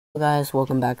Hello guys,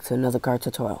 welcome back to another car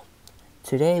tutorial.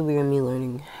 Today we're going to be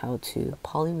learning how to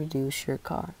poly reduce your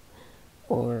car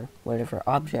or whatever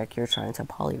object you're trying to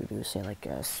poly reduce, say like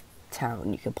a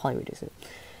town, you can poly reduce it.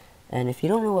 And if you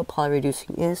don't know what poly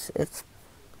reducing is, it's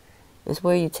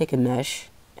where you take a mesh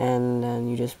and then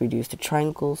you just reduce the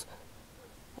triangles,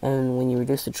 and when you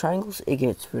reduce the triangles it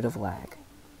gets rid of lag.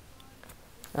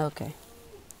 Okay.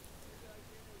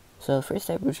 So the first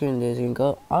step what you're going to do is you're going to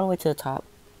go all the way to the top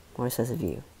where it says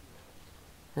view.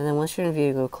 And then once you're in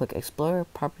view, go click Explorer,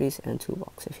 Properties, and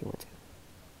Toolbox if you want to.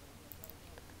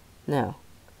 Now,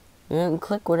 you're going to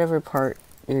click whatever part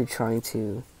you're trying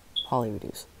to poly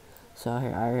reduce. So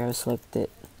here, I already have selected,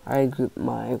 I already grouped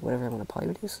my whatever I want to poly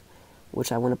reduce,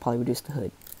 which I want to poly reduce the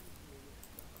hood.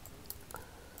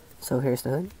 So here's the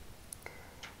hood.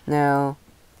 Now,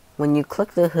 when you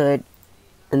click the hood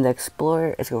in the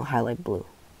Explorer, it's going to highlight blue.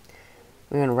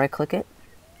 We're going to right click it,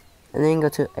 and then go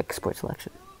to Export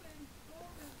Selection.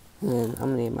 And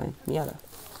I'm going to name mine Miata.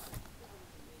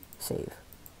 Save.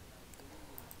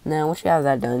 Now, once you have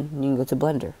that done, you can go to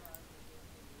Blender.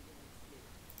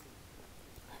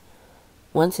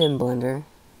 Once in Blender,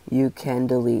 you can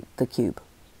delete the cube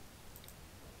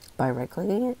by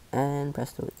right-clicking it and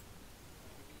press delete.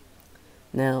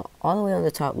 Now, all the way on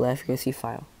the top left, you're going to see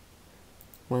File.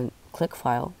 Click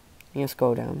File, you're going to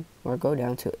scroll down, or go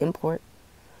down to Import.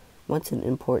 Once in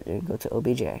Import, you can go to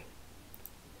OBJ.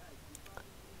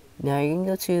 Now you can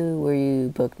go to where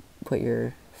you put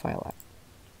your file at.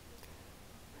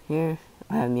 Here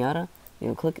I have Miata. You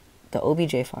can click the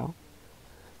OBJ file,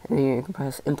 and then you can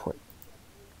press import.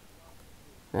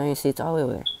 Now you see it's all the way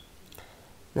over there.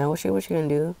 Now what you're gonna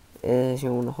do is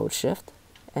you want to hold Shift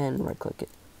and right click it.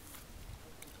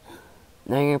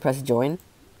 Now you're gonna press join,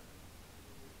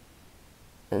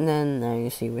 and then now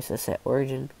you see where it says set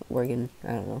origin, I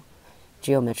don't know,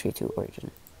 geometry to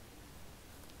origin.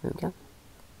 There we go.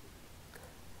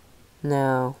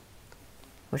 Now,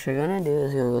 what you're going to do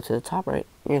is you're going to go to the top right.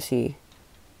 You're going to see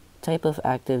type of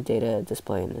active data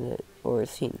display in it or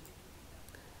scene.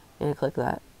 You're going to click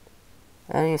that.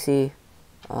 And you see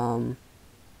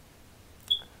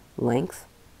length.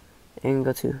 And you can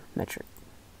go to metric.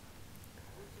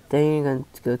 Then you're going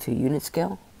to go to unit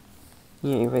scale.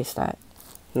 You're going to erase that.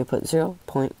 You're going to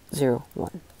put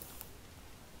 0.01.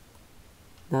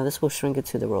 Now this will shrink it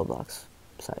to the Roblox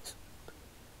size.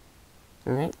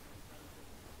 Alright.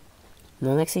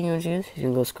 Now, the next thing you're going to do is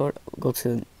you're going to go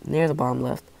to near the bottom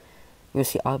left. You're going to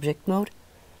see object mode.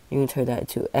 You're going to turn that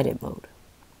into edit mode.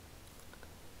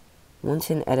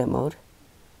 Once in edit mode,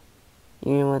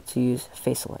 you're going to want to use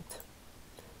face select.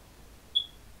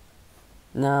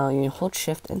 Now, you're going to hold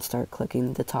shift and start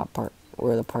clicking the top part,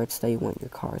 or the parts that you want your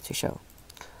car to show.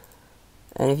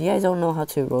 And if you guys don't know how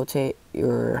to rotate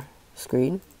your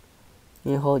screen,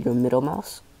 you hold your middle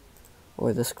mouse,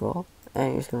 or the scroll,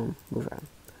 and you're just going to move around.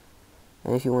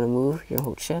 And if you want to move, you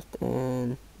hold shift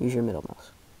and use your middle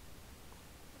mouse.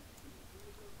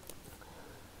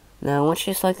 Now, once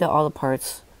you select all the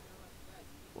parts,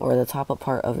 or the top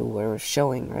part of it where it's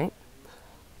showing, right?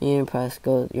 You're gonna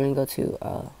go to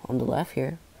on the left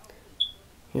here.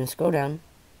 You're gonna scroll down,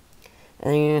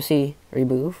 and then you're gonna see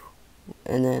remove,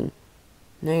 and then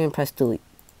now you're gonna press delete.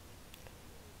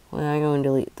 Well, now you're going to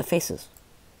delete the faces.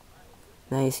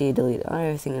 Now you see delete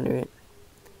everything under it.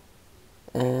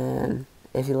 And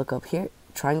if you look up here,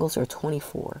 triangles are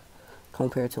 24.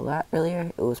 Compared to that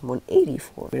earlier, it was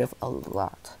 184. Rid of a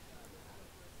lot.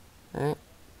 Alright.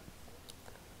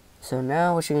 So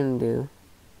now what you're going to do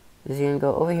is you're going to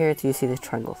go over here till you see this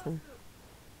triangle thing.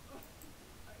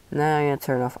 Now you're going to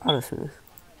turn off auto smooth.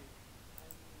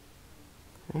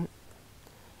 Alright.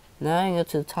 Now you go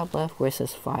to the top left where it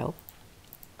says file.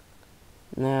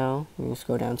 Now you're going to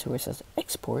scroll down to where it says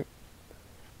export.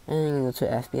 And then you go to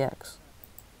FBX.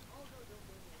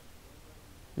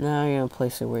 Now you're going to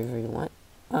place it wherever you want.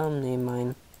 I'll name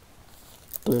mine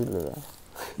blah, blah, blah.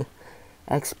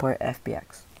 Export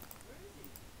FBX.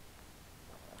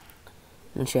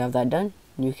 Once you have that done,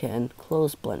 you can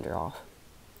close Blender off.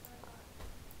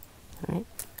 Alright.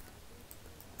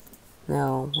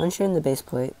 Now, once you're in the base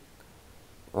plate,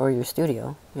 or your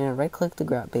studio, you're going to right click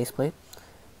the base plate,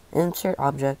 insert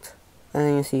object, and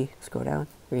then you see, scroll down,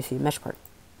 where you see mesh part.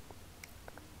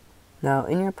 Now,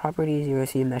 in your properties, you're going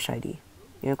to see mesh ID.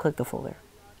 You're going to click the folder.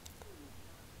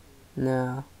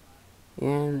 Now,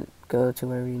 you're going to go to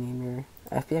wherever you name your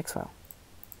FBX file.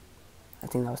 I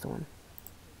think that was the one.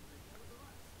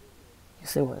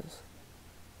 Yes, it was.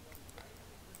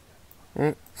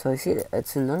 Alright, so you see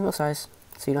it's in normal size,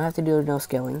 so you don't have to do no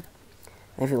scaling.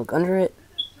 And if you look under it,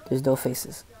 there's no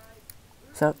faces.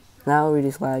 So, now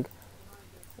reduce lag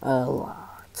a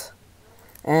lot.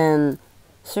 And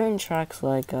certain tracks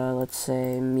like, let's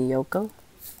say, Miyoko,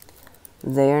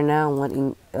 they are now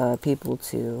wanting people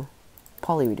to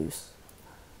poly reduce,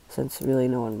 since really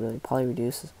no one really poly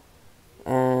reduces.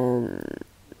 And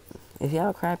if you have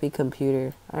a crappy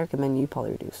computer, I recommend you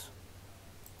poly reduce.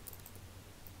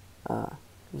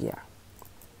 Yeah.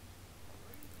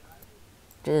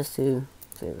 Just to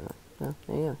say, well,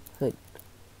 there you go. Good.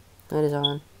 That is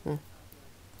on. Yeah.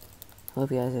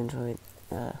 Hope you guys enjoyed.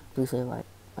 Please leave a like.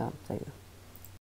 Thank you.